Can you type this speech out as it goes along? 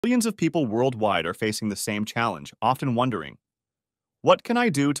Millions of people worldwide are facing the same challenge, often wondering, what can I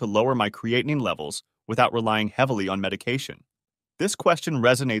do to lower my creatinine levels without relying heavily on medication? This question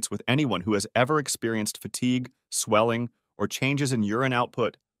resonates with anyone who has ever experienced fatigue, swelling, or changes in urine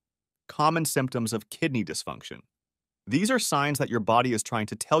output, common symptoms of kidney dysfunction. These are signs that your body is trying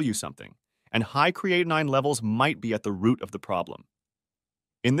to tell you something, and high creatinine levels might be at the root of the problem.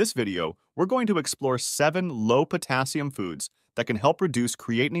 In this video, we're going to explore 7 low-potassium foods that can help reduce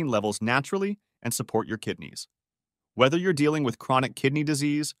creatinine levels naturally and support your kidneys. Whether you're dealing with chronic kidney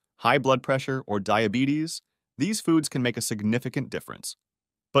disease, high blood pressure, or diabetes, these foods can make a significant difference.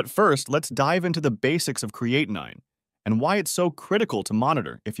 But first, let's dive into the basics of creatinine and why it's so critical to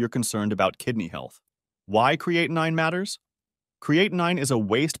monitor if you're concerned about kidney health. Why creatinine matters? Creatinine is a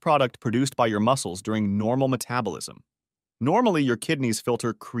waste product produced by your muscles during normal metabolism. Normally, your kidneys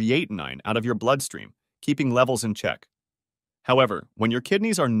filter creatinine out of your bloodstream, keeping levels in check. However, when your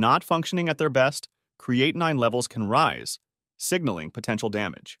kidneys are not functioning at their best, creatinine levels can rise, signaling potential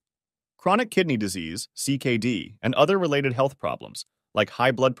damage. Chronic kidney disease, CKD, and other related health problems, like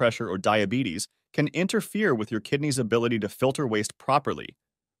high blood pressure or diabetes, can interfere with your kidney's ability to filter waste properly,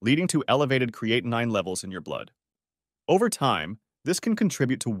 leading to elevated creatinine levels in your blood. Over time, this can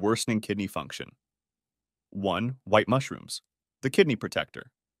contribute to worsening kidney function. 1. White mushrooms, the kidney protector.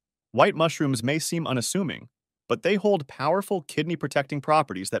 White mushrooms may seem unassuming, but they hold powerful kidney-protecting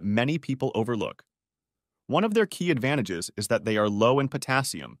properties that many people overlook. One of their key advantages is that they are low in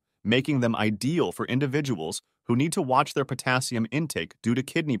potassium, making them ideal for individuals who need to watch their potassium intake due to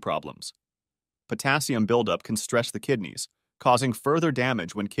kidney problems. Potassium buildup can stress the kidneys, causing further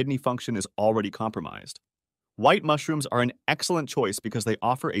damage when kidney function is already compromised. White mushrooms are an excellent choice because they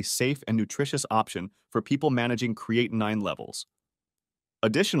offer a safe and nutritious option for people managing creatinine levels.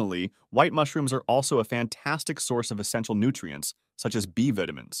 Additionally, white mushrooms are also a fantastic source of essential nutrients, such as B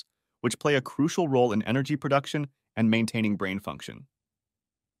vitamins, which play a crucial role in energy production and maintaining brain function.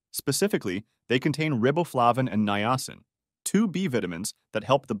 Specifically, they contain riboflavin and niacin, 2 B vitamins that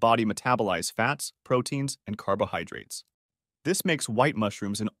help the body metabolize fats, proteins, and carbohydrates. This makes white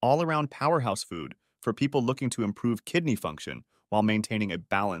mushrooms an all-around powerhouse food for people looking to improve kidney function while maintaining a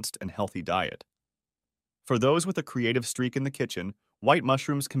balanced and healthy diet. For those with a creative streak in the kitchen, white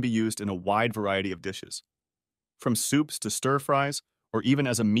mushrooms can be used in a wide variety of dishes. From soups to stir-fries, or even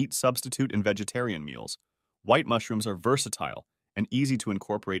as a meat substitute in vegetarian meals, white mushrooms are versatile and easy to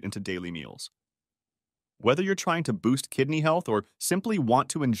incorporate into daily meals. Whether you're trying to boost kidney health or simply want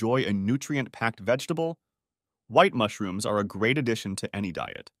to enjoy a nutrient-packed vegetable, white mushrooms are a great addition to any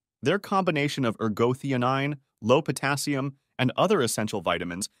diet. Their combination of ergothioneine, low potassium, and other essential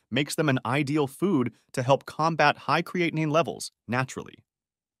vitamins makes them an ideal food to help combat high creatinine levels naturally.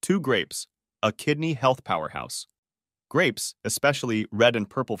 2 grapes, a kidney health powerhouse. Grapes, especially red and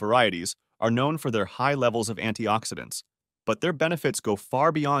purple varieties, are known for their high levels of antioxidants, but their benefits go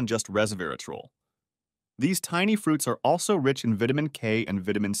far beyond just resveratrol. These tiny fruits are also rich in vitamin K and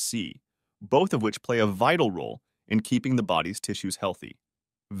vitamin C, both of which play a vital role in keeping the body's tissues healthy.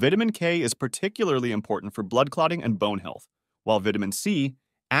 Vitamin K is particularly important for blood clotting and bone health, while vitamin C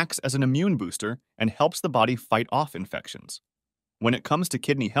acts as an immune booster and helps the body fight off infections. When it comes to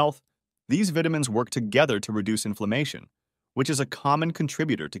kidney health, these vitamins work together to reduce inflammation, which is a common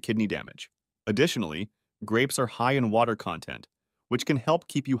contributor to kidney damage. Additionally, grapes are high in water content, which can help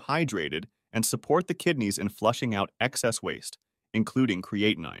keep you hydrated and support the kidneys in flushing out excess waste, including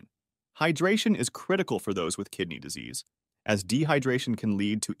creatinine. Hydration is critical for those with kidney disease, as dehydration can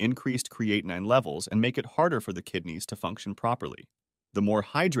lead to increased creatinine levels and make it harder for the kidneys to function properly. The more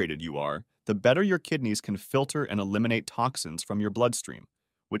hydrated you are, the better your kidneys can filter and eliminate toxins from your bloodstream,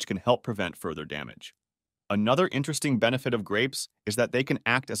 which can help prevent further damage. Another interesting benefit of grapes is that they can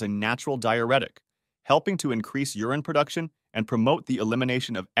act as a natural diuretic, helping to increase urine production and promote the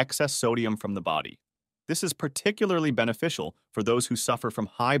elimination of excess sodium from the body. This is particularly beneficial for those who suffer from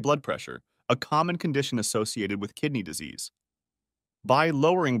high blood pressure, a common condition associated with kidney disease. By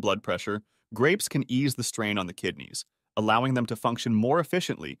lowering blood pressure, grapes can ease the strain on the kidneys, allowing them to function more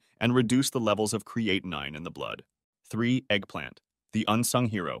efficiently and reduce the levels of creatinine in the blood. 3. Eggplant, the unsung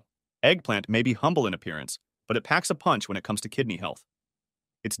hero. Eggplant may be humble in appearance, but it packs a punch when it comes to kidney health.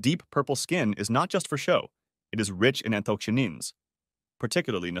 Its deep purple skin is not just for show, it is rich in anthocyanins,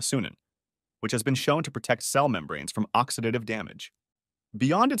 particularly niacin, which has been shown to protect cell membranes from oxidative damage.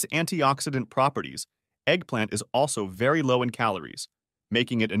 Beyond its antioxidant properties, eggplant is also very low in calories,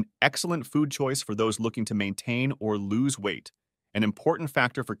 making it an excellent food choice for those looking to maintain or lose weight, an important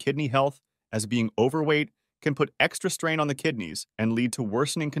factor for kidney health, as being overweight can put extra strain on the kidneys and lead to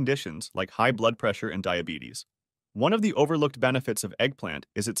worsening conditions like high blood pressure and diabetes. One of the overlooked benefits of eggplant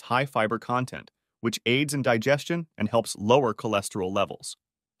is its high fiber content, which aids in digestion and helps lower cholesterol levels.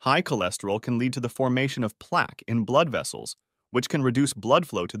 High cholesterol can lead to the formation of plaque in blood vessels, which can reduce blood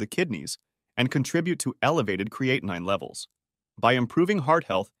flow to the kidneys and contribute to elevated creatinine levels. By improving heart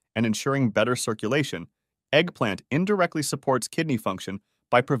health and ensuring better circulation, eggplant indirectly supports kidney function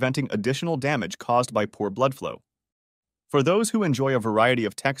by preventing additional damage caused by poor blood flow. For those who enjoy a variety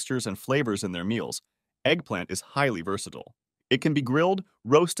of textures and flavors in their meals, eggplant is highly versatile. It can be grilled,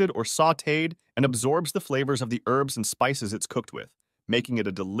 roasted, or sautéed and absorbs the flavors of the herbs and spices it's cooked with, making it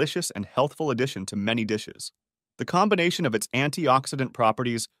a delicious and healthful addition to many dishes. The combination of its antioxidant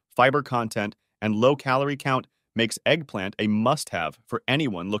properties, fiber content, and low calorie count makes eggplant a must-have for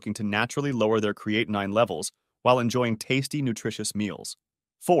anyone looking to naturally lower their creatinine levels while enjoying tasty, nutritious meals.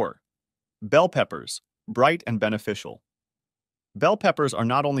 4. Bell peppers, bright and beneficial. Bell peppers are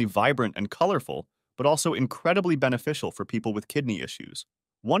not only vibrant and colorful, but also incredibly beneficial for people with kidney issues.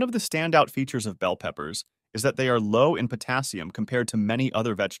 One of the standout features of bell peppers is that they are low in potassium compared to many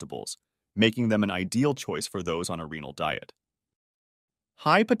other vegetables, making them an ideal choice for those on a renal diet.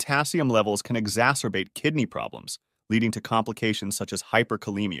 High potassium levels can exacerbate kidney problems, leading to complications such as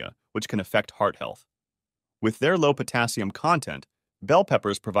hyperkalemia, which can affect heart health. With their low potassium content, bell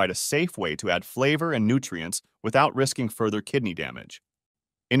peppers provide a safe way to add flavor and nutrients without risking further kidney damage.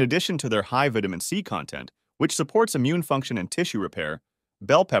 In addition to their high vitamin C content, which supports immune function and tissue repair,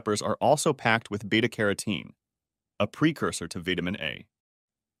 bell peppers are also packed with beta-carotene, a precursor to vitamin A.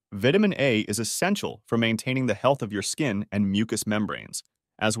 Vitamin A is essential for maintaining the health of your skin and mucous membranes,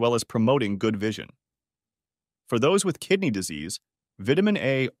 as well as promoting good vision. For those with kidney disease, vitamin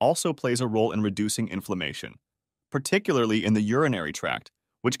A also plays a role in reducing inflammation, particularly in the urinary tract,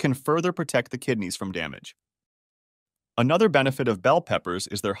 which can further protect the kidneys from damage. Another benefit of bell peppers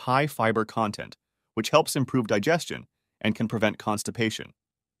is their high fiber content, which helps improve digestion and can prevent constipation,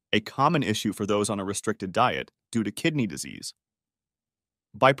 a common issue for those on a restricted diet due to kidney disease.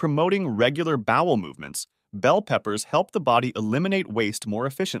 By promoting regular bowel movements, bell peppers help the body eliminate waste more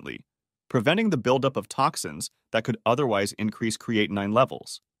efficiently, preventing the buildup of toxins that could otherwise increase creatinine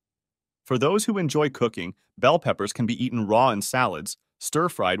levels. For those who enjoy cooking, bell peppers can be eaten raw in salads,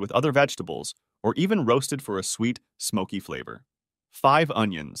 stir-fried with other vegetables, or even roasted for a sweet, smoky flavor. 5.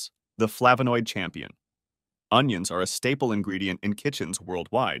 Onions, the flavonoid champion. Onions are a staple ingredient in kitchens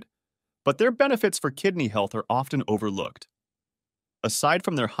worldwide, but their benefits for kidney health are often overlooked. Aside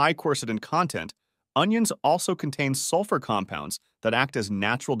from their high quercetin content, onions also contain sulfur compounds that act as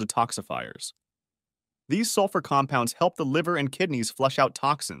natural detoxifiers. These sulfur compounds help the liver and kidneys flush out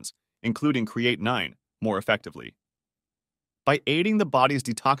toxins, including creatinine, more effectively. By aiding the body's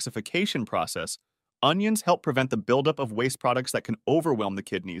detoxification process, onions help prevent the buildup of waste products that can overwhelm the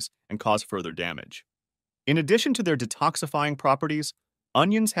kidneys and cause further damage. In addition to their detoxifying properties,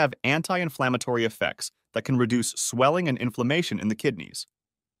 onions have anti-inflammatory effects that can reduce swelling and inflammation in the kidneys.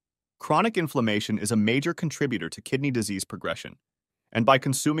 Chronic inflammation is a major contributor to kidney disease progression, and by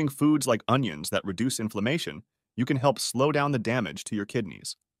consuming foods like onions that reduce inflammation, you can help slow down the damage to your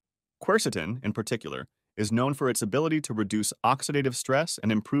kidneys. Quercetin, in particular, is known for its ability to reduce oxidative stress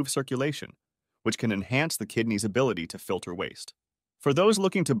and improve circulation, which can enhance the kidney's ability to filter waste. For those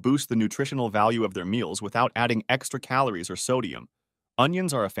looking to boost the nutritional value of their meals without adding extra calories or sodium,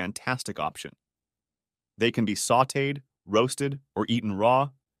 onions are a fantastic option. They can be sautéed, roasted, or eaten raw,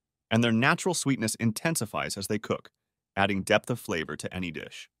 and their natural sweetness intensifies as they cook, adding depth of flavor to any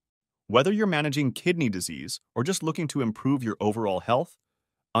dish. Whether you're managing kidney disease or just looking to improve your overall health,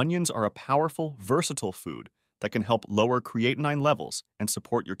 onions are a powerful, versatile food that can help lower creatinine levels and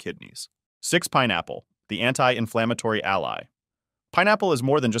support your kidneys. 6. Pineapple, the anti-inflammatory ally. Pineapple is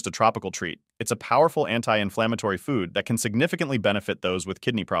more than just a tropical treat. It's a powerful anti-inflammatory food that can significantly benefit those with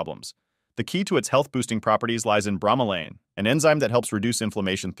kidney problems. The key to its health-boosting properties lies in bromelain, an enzyme that helps reduce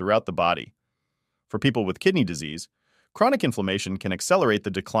inflammation throughout the body. For people with kidney disease, chronic inflammation can accelerate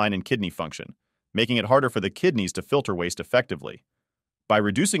the decline in kidney function, making it harder for the kidneys to filter waste effectively. By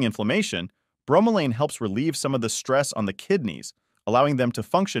reducing inflammation, bromelain helps relieve some of the stress on the kidneys, allowing them to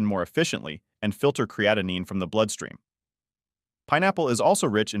function more efficiently and filter creatinine from the bloodstream. Pineapple is also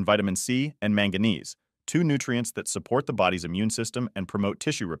rich in vitamin C and manganese, two nutrients that support the body's immune system and promote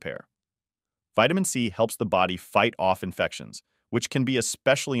tissue repair. Vitamin C helps the body fight off infections, which can be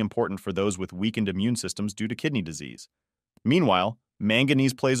especially important for those with weakened immune systems due to kidney disease. Meanwhile,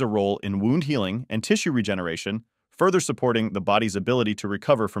 manganese plays a role in wound healing and tissue regeneration, further supporting the body's ability to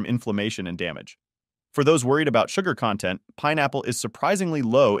recover from inflammation and damage. For those worried about sugar content, pineapple is surprisingly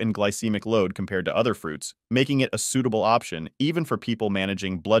low in glycemic load compared to other fruits, making it a suitable option even for people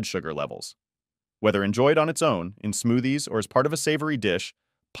managing blood sugar levels. Whether enjoyed on its own, in smoothies, or as part of a savory dish,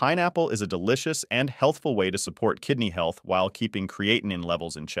 pineapple is a delicious and healthful way to support kidney health while keeping creatinine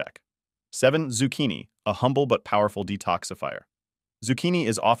levels in check. 7. Zucchini, a humble but powerful detoxifier. Zucchini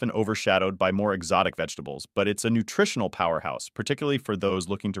is often overshadowed by more exotic vegetables, but it's a nutritional powerhouse, particularly for those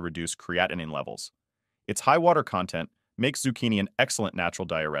looking to reduce creatinine levels. Its high water content makes zucchini an excellent natural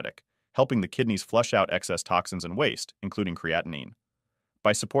diuretic, helping the kidneys flush out excess toxins and waste, including creatinine.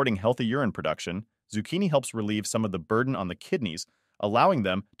 By supporting healthy urine production, zucchini helps relieve some of the burden on the kidneys, allowing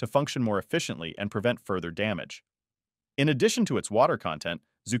them to function more efficiently and prevent further damage. In addition to its water content,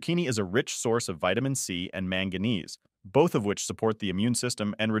 zucchini is a rich source of vitamin C and manganese, both of which support the immune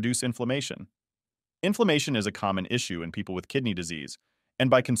system and reduce inflammation. Inflammation is a common issue in people with kidney disease, and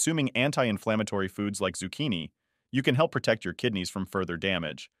by consuming anti-inflammatory foods like zucchini, you can help protect your kidneys from further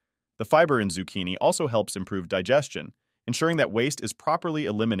damage. The fiber in zucchini also helps improve digestion, ensuring that waste is properly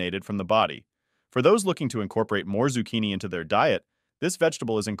eliminated from the body. For those looking to incorporate more zucchini into their diet, this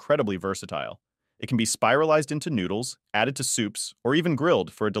vegetable is incredibly versatile. It can be spiralized into noodles, added to soups, or even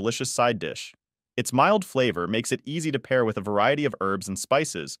grilled for a delicious side dish. Its mild flavor makes it easy to pair with a variety of herbs and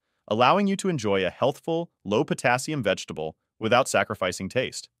spices, allowing you to enjoy a healthful, low-potassium vegetable without sacrificing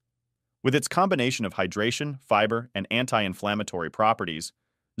taste. With its combination of hydration, fiber, and anti-inflammatory properties,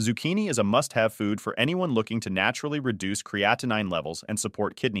 zucchini is a must-have food for anyone looking to naturally reduce creatinine levels and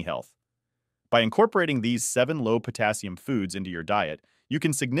support kidney health. By incorporating these 7 low-potassium foods into your diet, you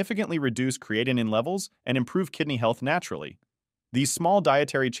can significantly reduce creatinine levels and improve kidney health naturally. These small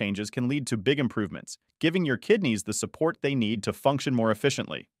dietary changes can lead to big improvements, giving your kidneys the support they need to function more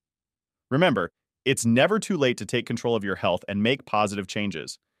efficiently. Remember, it's never too late to take control of your health and make positive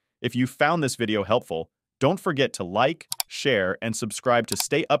changes. If you found this video helpful, don't forget to like, share, and subscribe to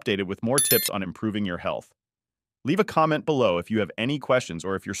stay updated with more tips on improving your health. Leave a comment below if you have any questions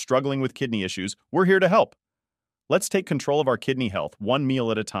or if you're struggling with kidney issues. We're here to help. Let's take control of our kidney health one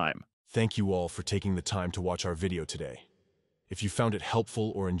meal at a time. Thank you all for taking the time to watch our video today. If you found it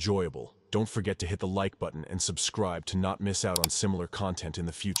helpful or enjoyable, don't forget to hit the like button and subscribe to not miss out on similar content in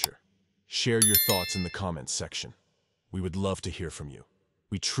the future. Share your thoughts in the comments section. We would love to hear from you.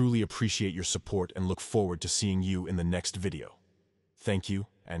 We truly appreciate your support and look forward to seeing you in the next video. Thank you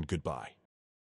and goodbye.